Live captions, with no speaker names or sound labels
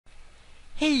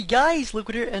Hey guys,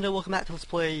 Liquid here, and welcome back to Let's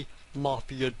Play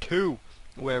Mafia 2.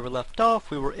 Where we left off,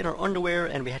 we were in our underwear,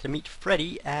 and we had to meet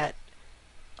Freddy at,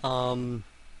 we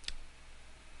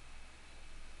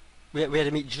had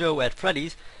to meet Joe at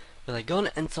Freddy's with a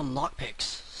gun and some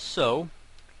lockpicks. So,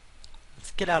 let's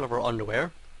get out of our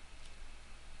underwear.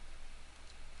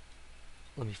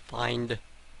 Let me find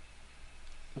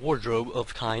wardrobe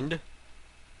of kind.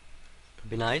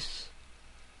 Would be nice.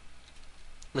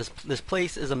 This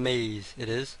place is a maze. It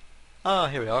is. Ah,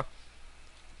 here we are.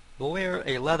 We'll wear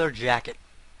a leather jacket.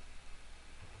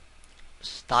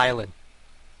 Stylin'.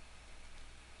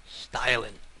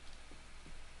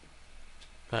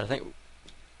 But I think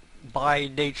by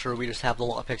nature we just have the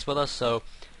lockpicks with us, so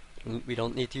we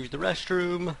don't need to use the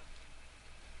restroom.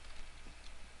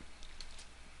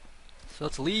 So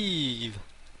let's leave.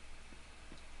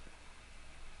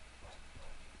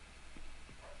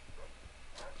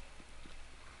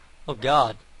 Oh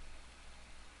God,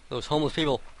 those homeless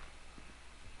people.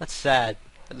 That's sad.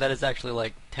 That is actually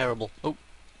like terrible. Oh.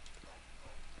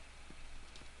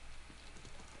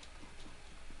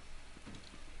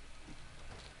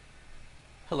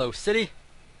 Hello, city.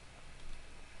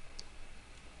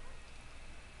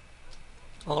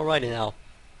 Alrighty now.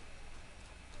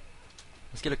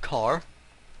 Let's get a car.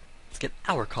 Let's get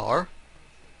our car.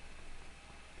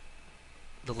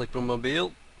 The Liquid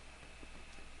Mobile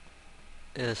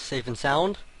is safe and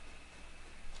sound.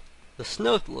 The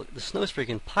snow's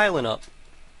freaking piling up.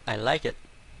 I like it.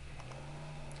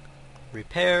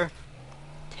 Repair.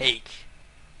 Take.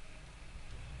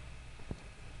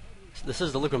 This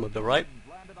is the Liquid Mobile, right?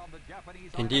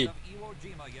 Indeed.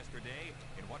 Yesterday,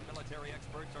 in what military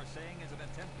experts are saying is an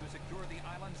attempt to secure the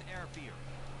island's airfield.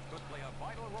 Could play a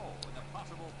vital role in the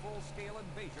possible full-scale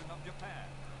invasion of Japan.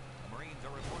 The Marines are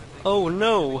reportedly oh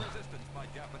no! resistance by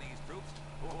Japanese troops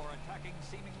who are attacking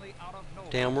seemingly out of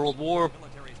nowhere. Damn World War.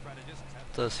 Military strategists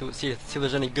have So see if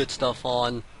there's any good stuff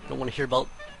on. Don't want to hear about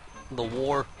the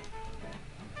war.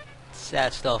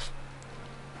 Sad stuff.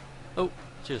 Oh,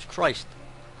 Jesus Christ!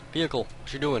 Vehicle,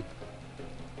 what you doing?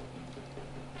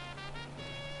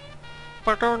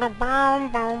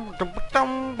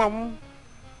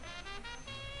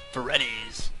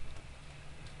 Freddy's.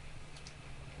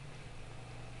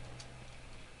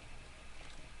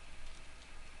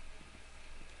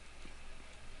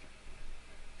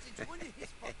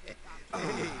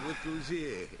 Hey, look who's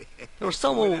here. There was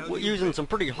someone using some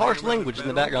pretty harsh language in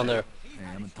the background there. Hey,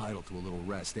 I'm entitled to a little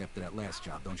rest after that last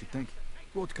job, don't you think?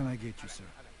 What can I get you, sir?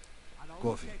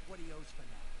 Coffee.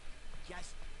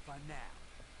 Just for now.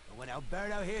 But when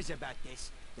Alberto hears about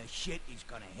this, the shit is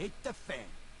gonna hit the fan.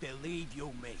 Believe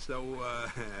you me. So,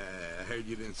 I heard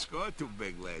you didn't score too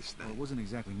big last Well, night. it wasn't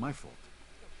exactly my fault.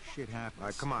 Shit happens. All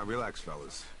right, come on, relax,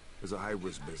 fellas. It's a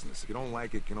high-risk business. If you don't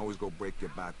like it, you can always go break your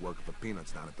back working for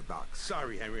peanuts down at the docks.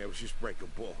 Sorry, Henry, I was just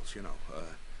breaking balls, you know.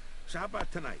 So how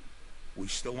about tonight? We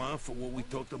still on for what we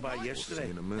talked about We'll yesterday?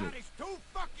 see in a minute. That is too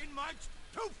fucking much,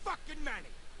 too fucking many.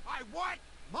 I want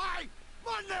my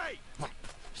money! What?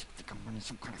 You think I'm running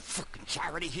some kind of fucking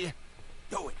charity here?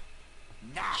 Do it.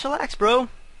 Now! Chillax, bro.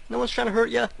 No one's trying to hurt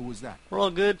ya. Who was that? We're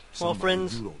all good. We're all Somebody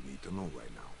friends. you don't need to know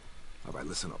right now. All right,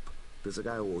 listen up. There's a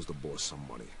guy who owes the boss some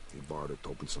money. He borrowed it to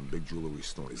open some big jewelry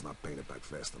store. He's not paying it back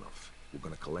fast enough. We're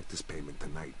gonna collect his payment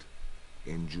tonight.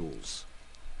 In jewels.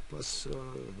 Plus, a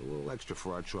little extra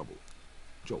for our trouble.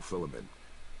 Joe, fill him in.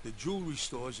 The jewelry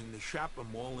store's in the shopping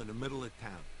mall in the middle of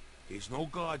town. There's no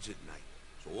guards at night.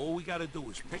 So all we gotta do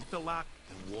is pick the lock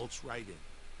and waltz right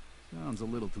in. Sounds a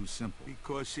little too simple.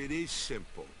 Because it is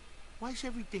simple. Why's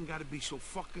everything gotta be so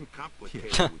fucking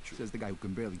complicated Yeah. with you? Says the guy who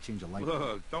can barely change a light bulb.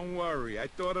 Look, don't worry. I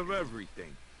thought of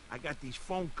everything. I got these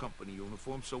phone company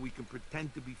uniforms so we can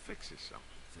pretend to be fixers something.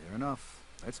 Fair enough.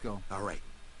 Let's go. All right,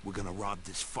 we're gonna rob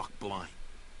this fuck blind.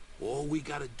 All we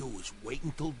gotta do is wait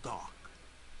until dark.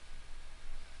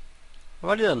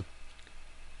 Alrighty then.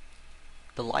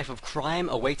 The life of crime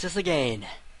awaits us again.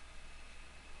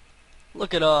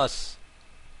 Look at us.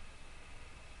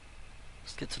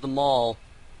 Let's get to the mall.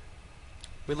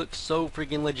 We look so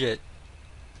freaking legit.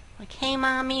 Like, hey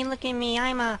mommy, look at me.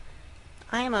 I'm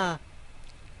a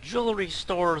jewelry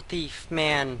store thief,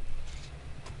 man.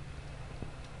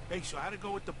 Hey, so how'd it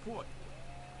go with the port?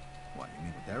 What, you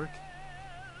mean with Derek?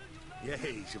 Yeah,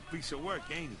 he's a piece of work,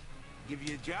 ain't he? Give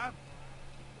you a job?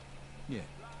 Yeah.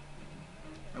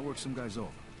 I worked some guys over.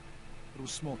 But it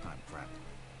was small-time crap.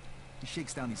 He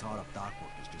shakes down these hard-up dock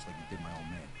workers just like he did my old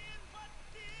man.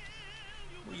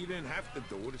 Well, you didn't have to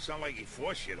do it. It's not like he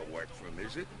forced you to work for him,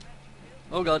 is it?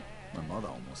 Oh god. My mother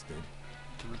almost did.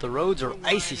 The roads are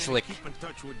icy slick. Keep in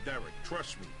touch with Derek.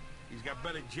 Trust me. He's got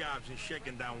better jobs than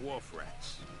shaking down wharf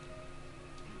rats.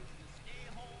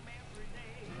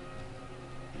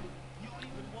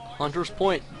 Hunter's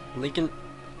Point, Lincoln.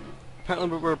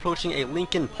 Apparently, we're approaching a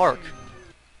Lincoln Park.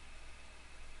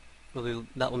 Really,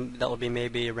 that would be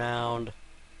maybe around.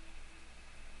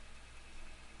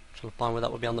 Trying to find where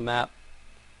that would be on the map.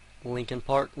 Lincoln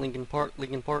Park, Lincoln Park,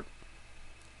 Lincoln Park.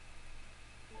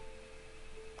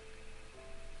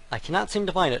 I cannot seem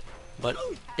to find it, but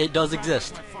it does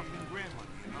exist. My fucking grandmother,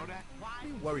 you know that? What are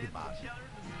you worried about?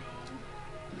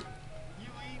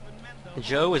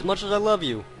 Joe, as much as I love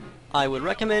you, I would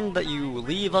recommend that you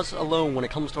leave us alone when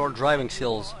it comes to our driving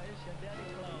skills.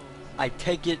 I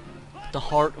take it to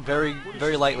heart very,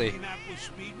 very lightly. Indianapolis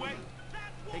Speedway?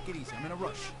 Take it easy, I'm in a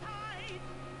rush.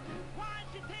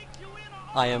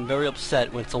 I am very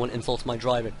upset when someone insults my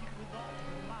driving.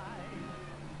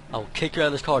 I will kick you out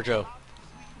of this car, Joe.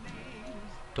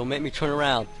 Don't make me turn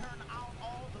around.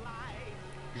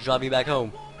 Drive me back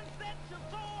home.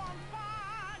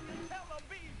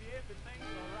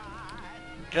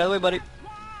 Get out of the way, buddy.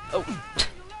 Oh.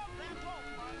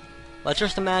 Let's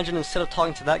just imagine instead of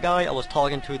talking to that guy, I was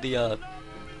talking to the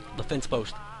fence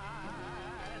post.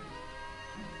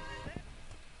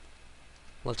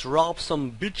 Let's rob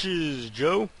some bitches,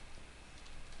 Joe.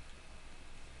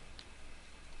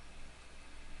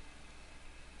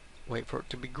 Wait for it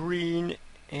to be green,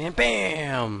 and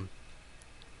bam!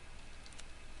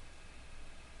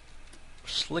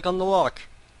 Slick on the lock.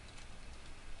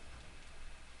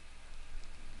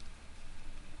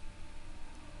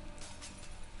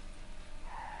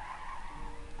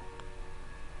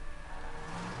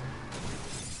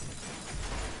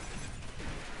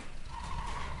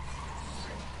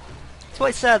 It's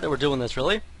quite sad that we're doing this,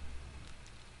 really.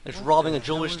 It's robbing a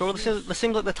jewelry store. This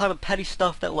seems like the type of petty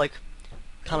stuff that, like,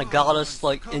 kind of got us,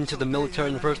 like, into the military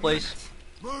in the first place.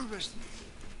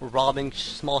 We're robbing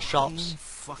small shops.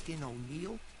 Fucking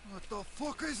O'Neill? What the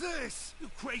fuck is this?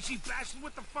 You crazy bastard,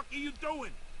 what the fuck are you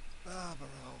doing? Barbaro,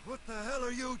 what the hell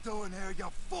are you doing here, you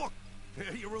fuck?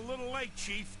 You're a little late,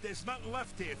 Chief. There's nothing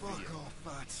left here for you. Fuck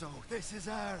off, fatso. This is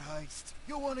our heist.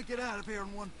 You want to get out of here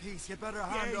in one piece, you better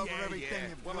hand over everything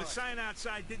you've Well, got. the sign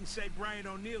outside didn't say Brian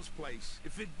O'Neill's place.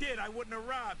 If it did, I wouldn't have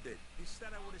robbed it. Instead,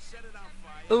 I would have set it on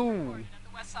fire. Ooh.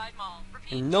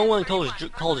 And no one calls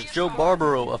Joe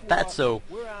Barbaro a fatso.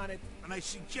 We're on it. And I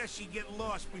suggest you get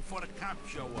lost before the cops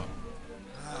show up.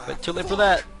 But too late for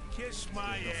that. Kiss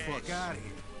my ass. Fuck out of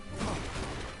here.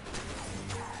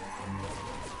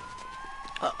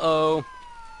 Uh-oh.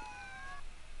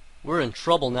 We're in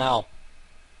trouble now.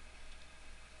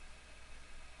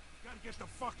 Gotta get the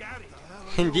fuck out of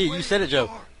here. Indeed, you said it, Joe.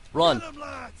 Run. Get 'em,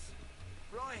 lads.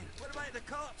 Brian, what about the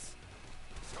cops?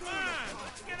 Come on,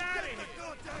 let's get out of here.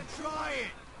 Goddamn try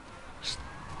it.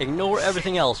 Ignore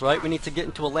everything else, right? We need to get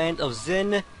into a land of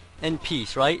zen and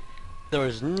peace, right? There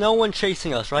is no one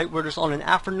chasing us, right? We're just on an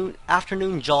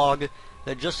afternoon jog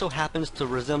that just so happens to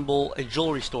resemble a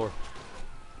jewelry store.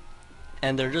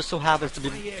 And there just so happens to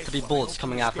be bullets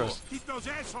coming after us. Keep those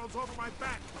assholes off my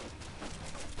back.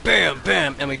 Bam,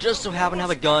 bam, and we just so happen to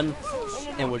have a gun,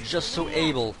 and we're just so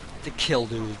able to kill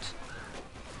dudes.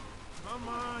 Come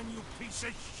on, you piece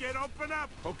of shit, open up.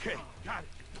 Okay, got it.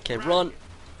 Okay, run.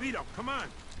 Vito, come on.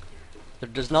 There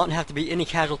does not have to be any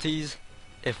casualties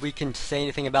if we can say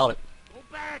anything about it. Go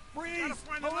back, freeze. Gotta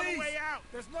find another way out.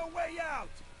 There's no way out.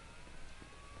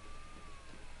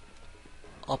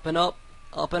 Up and up,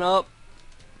 up and up.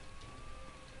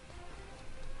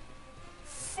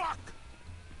 Fuck.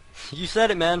 You said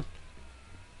it, man.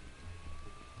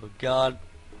 Oh, God.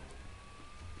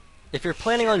 If you're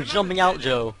planning on jumping out,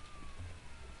 Joe,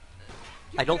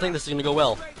 I don't think this is going to go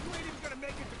well. You ain't even gonna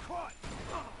make it to court.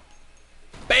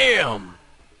 Bam!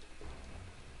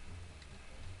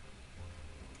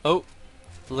 Oh,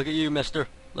 look at you, mister.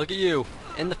 Look at you.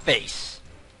 In the face.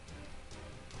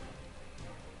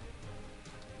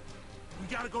 We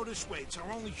gotta go this way. It's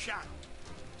our only shot.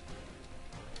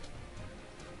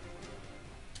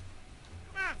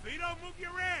 Come on, Vito, move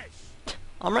your ass.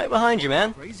 I'm right behind you,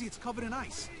 man. Crazy, it's covered in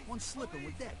ice. One slip and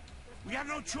we're dead. We got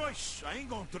no choice. I ain't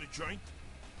going to the joint.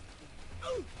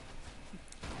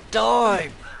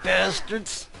 Die,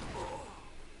 bastards!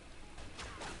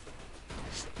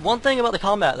 One thing about the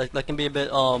combat that can be a bit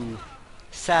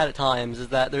sad at times is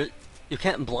that you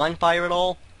can't blind fire at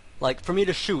all. Like, for me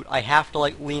to shoot, I have to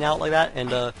like lean out like that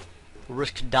and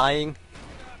risk dying,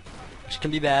 which can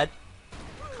be bad.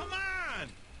 Come on.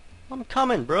 I'm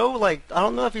coming, bro. Like, I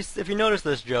don't know if you noticed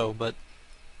this, Joe, but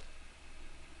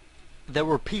there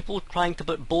were people trying to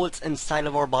put bullets inside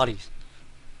of our bodies.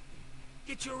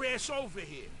 Get your ass over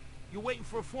here. You waiting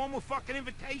for a formal fucking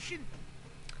invitation?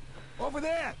 Over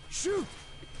there. Shoot.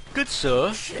 Good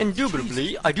sir,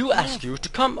 indubitably, I do ask you to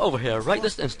come over here right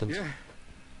this instant. Yeah.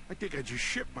 I think I just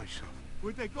shit myself.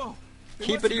 Where'd they go? They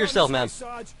Keep must it to have yourself, gone man. this way,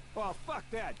 Sarge. Oh, fuck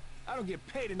that. I don't get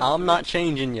paid enough. I'm for not this.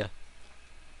 changing you.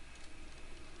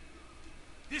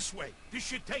 This way. This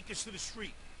should take us to the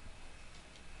street.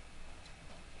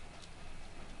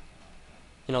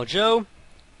 You know, Joe,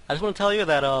 I just want to tell you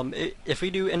that if we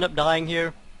do end up dying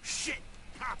here, Shit,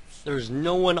 cops. there's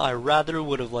no one I rather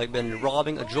would have like been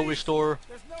robbing a jewelry store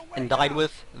There's no way and died out.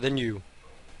 with than you.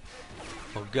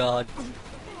 Oh God.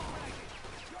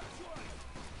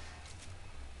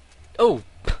 Oh,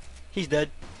 he's dead.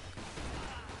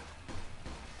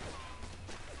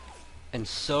 And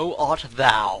so art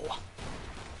thou.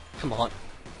 Come on.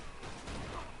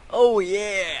 Oh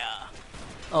yeah.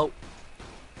 Oh.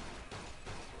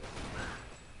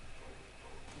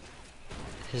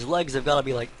 His legs have got to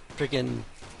be like freaking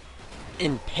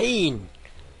in pain.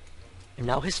 And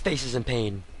now his face is in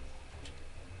pain.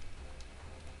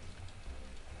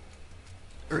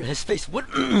 Or his face would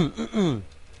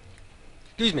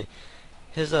excuse me.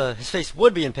 His face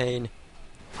would be in pain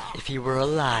if he were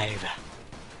alive.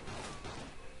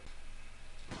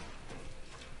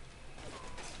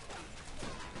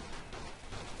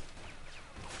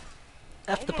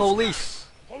 F the Almost police.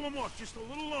 got it. Hold them off just a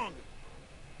little longer.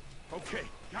 Okay,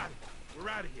 got it. We're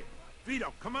out of here.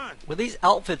 Vito, come on. With these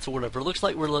outfits or whatever, it looks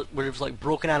like we're just like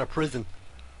broken out of prison.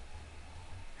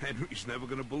 Henry's never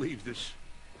gonna believe this.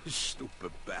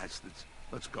 Stupid bastards.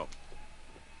 Let's go.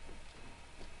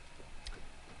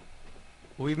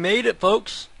 We've made it,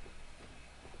 folks.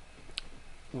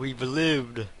 We've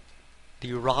lived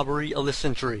the robbery of the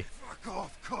century. Fuck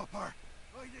off, copper.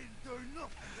 I didn't do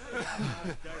nothing.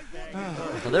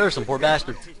 Now there's some poor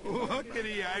bastard. Look at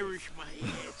the Irish my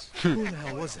ass. Who the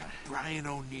hell was that? Brian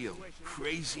O'Neill.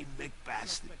 Crazy Mick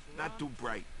bastard. Not too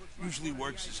bright. Usually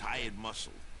works his hired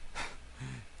muscle.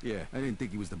 Yeah, I didn't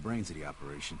think he was the brains of the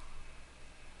operation.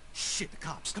 Shit, the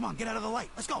cops. Come on, get out of the light.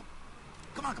 Let's go.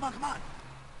 Come on, come on, come on.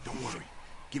 Don't worry.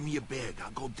 Give me your bag.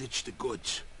 I'll go ditch the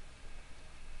goods.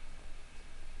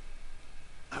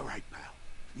 All right, pal.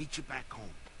 Meet you back home.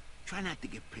 Try not to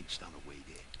get pinched on the way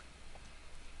there.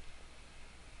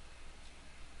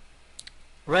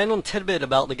 Random tidbit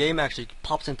about the game actually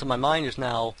pops into my mind just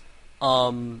now.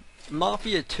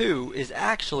 Mafia 2 is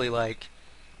actually like,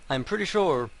 I'm pretty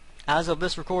sure, as of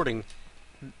this recording,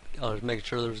 just making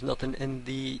sure there's nothing in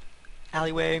the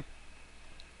alleyway.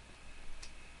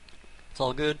 It's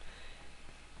all good.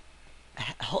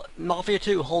 Mafia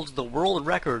 2 holds the world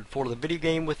record for the video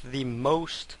game with the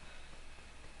most,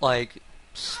 like,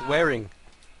 swearing.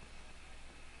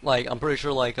 Like, I'm pretty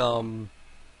sure, like,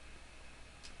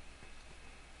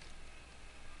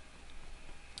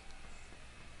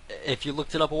 if you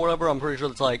looked it up or whatever, I'm pretty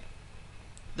sure it's like,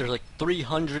 there's like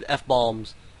 300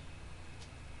 F-bombs.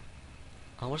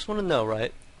 I just want to know,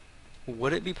 right?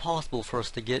 Would it be possible for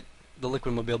us to get the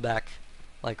Liquid Mobile back,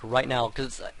 like, right now?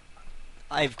 Because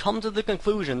I've come to the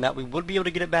conclusion that we would be able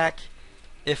to get it back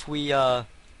if we,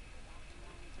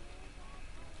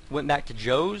 went back to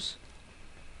Joe's,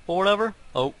 or whatever.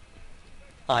 Oh.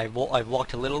 I've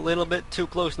walked a little bit too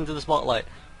close into the spotlight.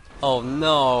 Oh,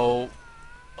 no.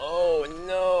 Oh,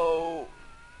 no.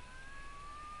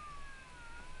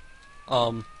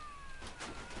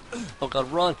 Oh,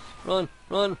 God, run, run,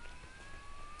 run.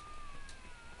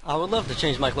 I would love to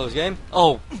change my clothes, game.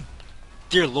 Oh,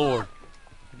 dear Lord.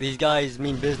 These guys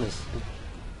mean business.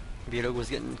 Vito was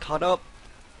getting caught up.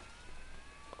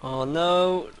 Oh,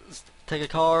 no. Let's take a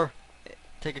car.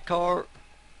 Take a car.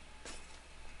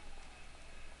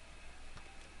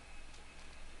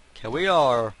 Okay, we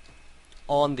are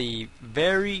on the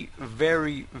very,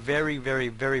 very, very, very,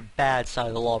 very bad side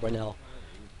of the law right now.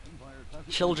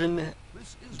 Children,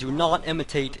 do not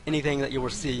imitate anything that you were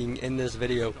seeing in this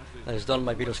video that is done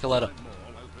by Vito Scaletta.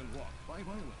 By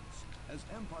violence, as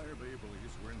Empire Bay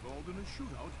police were involved in a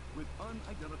shootout with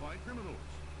unidentified criminals.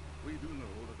 We do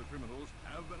know that the criminals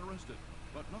have been arrested,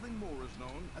 but nothing more is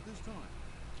known at this time.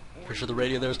 Pretty sure the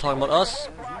radio there is talking about us,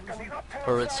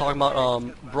 or it's talking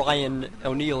about Brian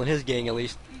O'Neill and his gang at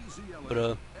least.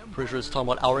 But pretty sure it's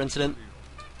talking about our incident.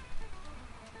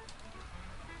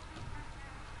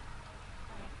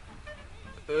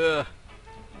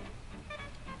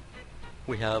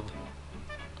 We have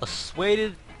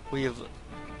assuaded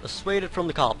from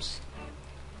the cops.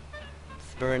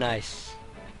 It's very nice.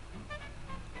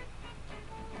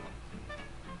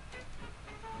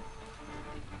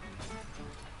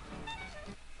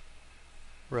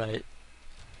 Right.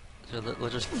 So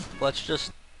let's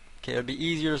just okay, it'd be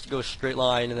easier just to go straight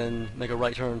line and then make a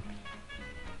right turn.